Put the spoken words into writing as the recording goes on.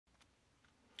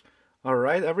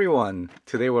Alright everyone,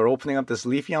 today we're opening up this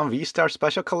Leafeon VStar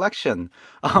special collection.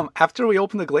 After we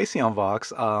opened the Glaceon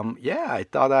box, yeah, I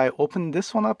thought I opened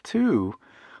this one up too.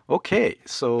 Okay,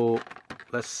 so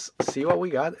let's see what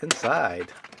we got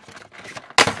inside.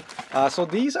 So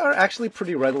these are actually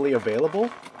pretty readily available.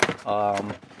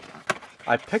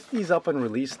 I picked these up on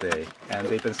release day and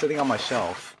they've been sitting on my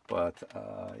shelf, but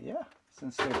yeah.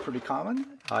 Since they're pretty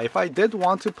common. If I did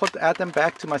want to add them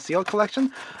back to my sealed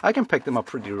collection, I can pick them up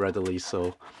pretty readily.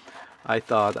 So I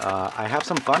thought I have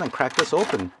some fun and crack this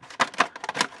open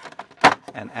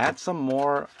and add some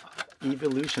more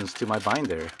Eeveelutions to my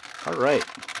binder. All right.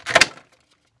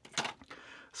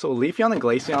 So Leafeon and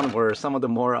Glaceon were some of the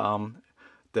more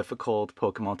difficult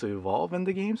Pokemon to evolve in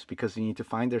the games because you need to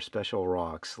find their special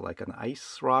rocks, like an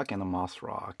ice rock and a moss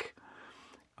rock.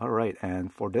 Alright,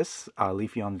 and for this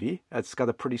Leafeon V, it's got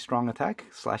a pretty strong attack,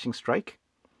 slashing strike,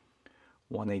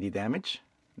 180 damage,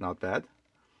 not bad.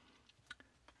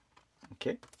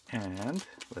 Okay, and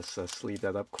let's sleeve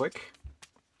that up quick.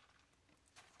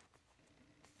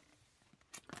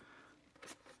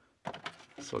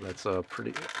 So that's a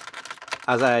pretty,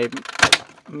 as I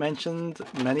mentioned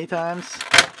many times,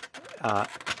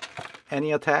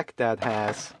 any attack that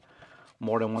has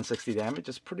more than 160 damage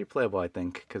is pretty playable, I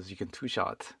think, because you can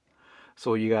two-shot.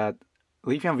 So you got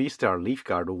Leafeon VStar, Leaf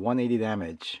Guard, 180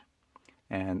 damage,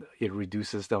 and it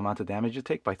reduces the amount of damage you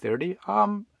take by 30.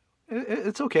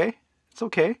 It's okay, it's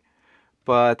okay,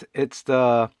 but it's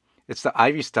the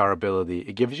Eeveelution ability.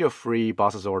 It gives you a free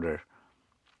boss's order,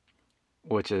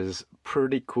 which is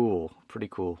pretty cool,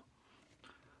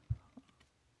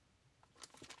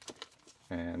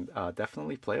 and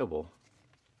definitely playable.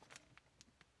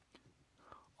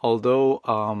 Although,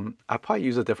 I probably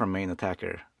use a different main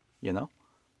attacker, you know?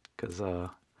 Because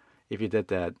if you did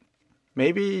that,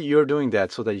 maybe you're doing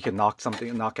that so that you can knock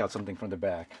out something from the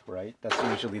back, right? That's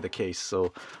usually the case.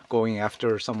 So going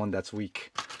after someone that's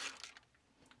weak.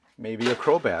 Maybe a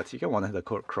Crobat. You can want to hit a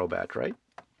Crobat, right?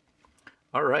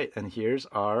 Alright, and here's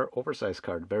our oversized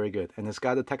card. Very good. And it's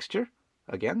got a texture,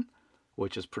 again,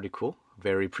 which is pretty cool.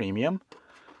 Very premium.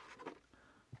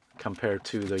 Compared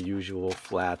to the usual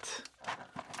flat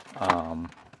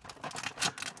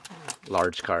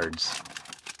large cards.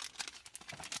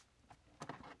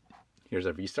 Here's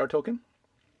our VStar token.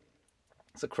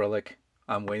 It's acrylic.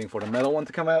 I'm waiting for the metal one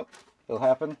to come out. It'll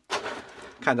happen.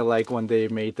 Kind of like when they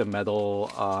made the metal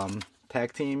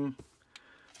tag team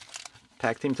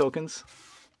tokens.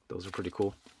 Those are pretty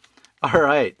cool.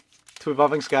 Alright, 2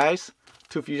 Evolving Skies,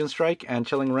 2 Fusion Strike, and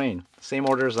Chilling Rain. Same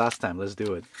order as last time. Let's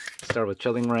do it. Start with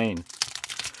Chilling Rain.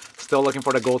 Still looking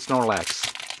for the gold Snorlax.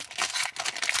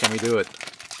 Can we do it?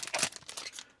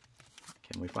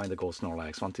 Can we find the gold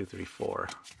Snorlax? 1, 2, 3, 4.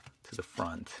 To the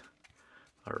front.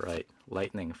 Alright.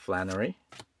 Lightning Flannery.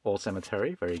 Old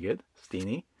Cemetery. Very good.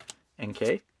 Steenie.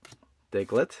 NK.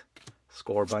 Diglett.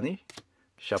 Scorbunny.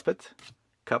 Shuppet.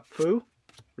 Cupfu.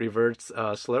 Reverse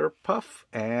Slurpuff.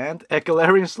 And a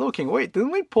Galarian Slowking. Wait,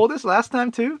 didn't we pull this last time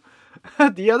too?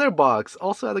 The other box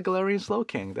also had a Galarian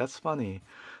Slowking. That's funny.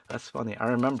 That's funny. I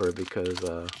remember because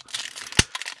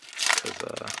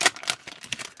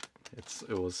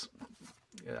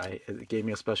it gave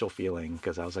me a special feeling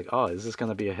because I was like, oh, is this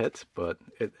gonna be a hit? But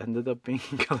it ended up being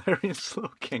Galarian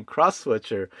Slowking. Cross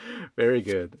Switcher, very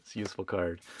good. It's a useful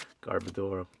card.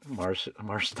 Garbodor,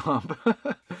 Marshtomp,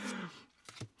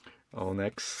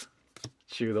 Onyx,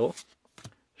 Chewtle,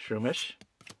 Shroomish,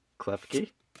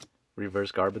 Klefki,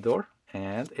 Reverse Garbodor,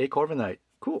 and a Corviknight.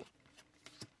 Cool.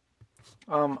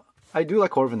 I do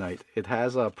like Corviknight. It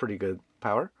has a pretty good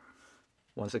power,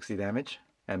 160 damage,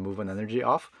 and movement energy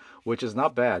off, which is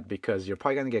not bad because you're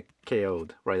probably going to get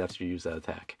KO'd right after you use that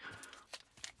attack.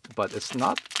 But it's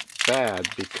not bad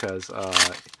because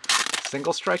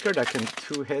single striker that can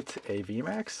 2-hit a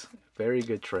VMAX, very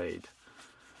good trade.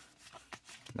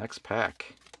 Next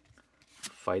pack,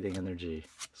 Fighting Energy,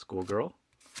 Schoolgirl,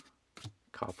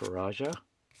 Copperajah,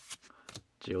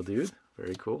 Geodude,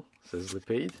 very cool,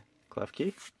 Sizzlipede,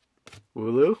 Klefki,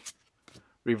 Wooloo,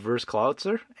 Reverse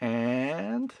Cloudster,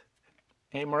 and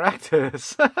a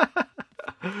Maractus.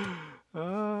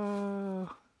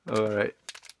 Alright,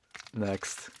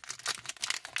 next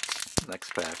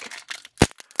pack.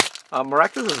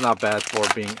 Maractus is not bad for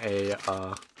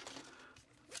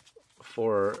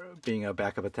being a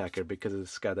backup attacker because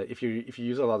it's got a, if you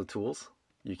use a lot of tools,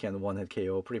 you can one-hit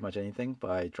KO pretty much anything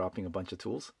by dropping a bunch of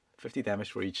tools. 50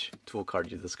 damage for each tool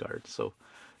card you discard, so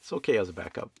it's okay as a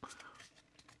backup.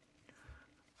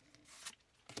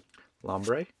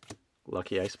 Lombre,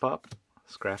 Lucky Ice Pop,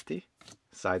 Scrafty,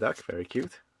 Psyduck, very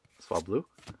cute, Swablu,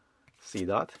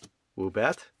 Seedot,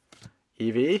 Woobat,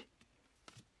 Eevee,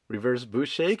 Reverse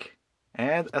Boost Shake,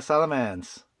 And a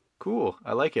Salamence. Cool,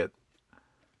 I like it.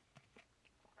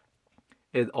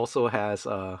 It also has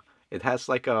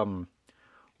like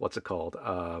what's it called?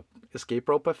 Escape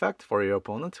rope effect for your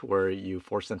opponent, where you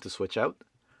force them to switch out.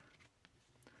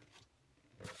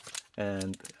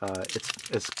 And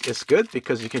it's good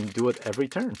because you can do it every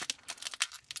turn.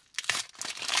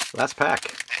 Last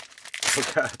pack.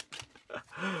 Oh god.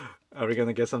 Are we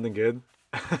gonna get something good?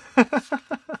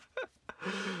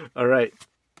 Alright.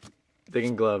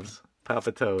 Digging Gloves,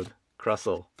 Palpitoad,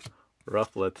 Crustle,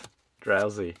 Rufflet,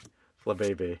 Drowsy,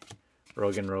 Flabebe,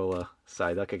 Roggenrola,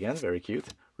 Psyduck again, very cute,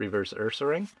 Reverse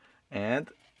Ursaring, and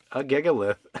a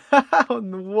Gigalith.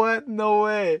 What? No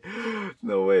way.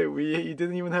 No way. You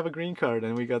didn't even have a green card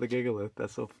and we got a Gigalith.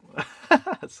 That's so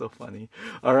that's so funny.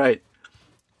 Alright.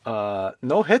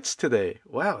 No hits today.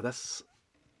 Wow, that's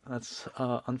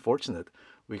unfortunate.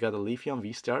 We got a Leafeon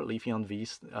VStar, Leafeon V,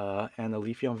 and a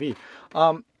Leafeon V.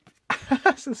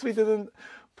 Since we didn't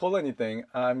pull anything,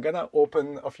 I'm gonna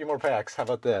open a few more packs. How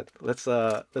about that? Let's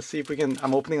see if we can.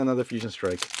 I'm opening another Fusion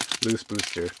Strike loose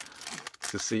booster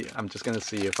to see. I'm just gonna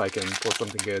see if I can pull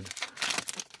something good.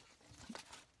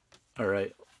 All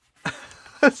right.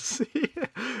 Let's see.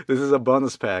 This is a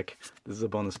bonus pack. This is a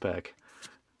bonus pack.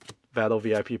 Battle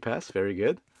VIP Pass, very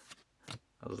good.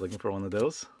 I was looking for one of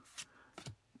those.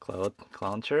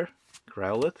 Clowncher,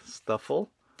 Growlithe, Stuffle,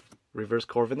 Reverse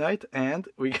Corviknight, and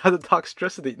we got a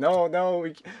Toxtricity. No,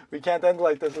 we can't end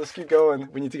like this. Let's keep going.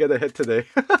 We need to get a hit today.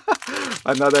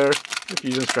 Another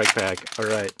Fusion Strike pack.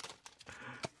 Alright.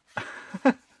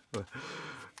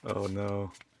 Oh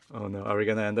no. Oh no. Are we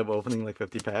gonna end up opening like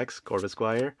 50 packs?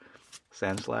 Corvisquire,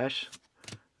 Sandslash,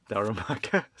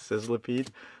 Darumaka, Sizzlipede,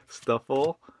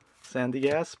 Stuffle,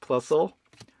 Sandygast, Plusle,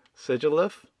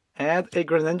 Sigilyph, and a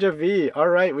Greninja V.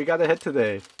 Alright, we got a hit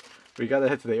today. We got a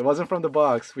hit today. It wasn't from the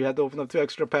box. We had to open up 2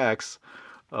 extra packs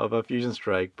of a Fusion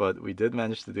Strike, but we did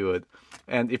manage to do it.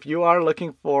 And if you are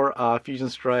looking for Fusion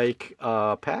Strike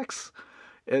packs,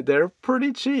 they're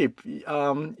pretty cheap.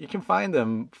 You can find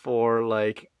them for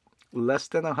like less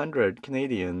than 100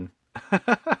 Canadian.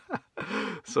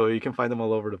 So you can find them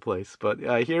all over the place. But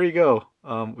here you go.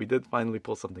 We did finally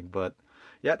pull something. But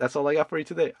yeah, that's all I got for you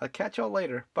today. I'll catch y'all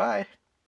later. Bye.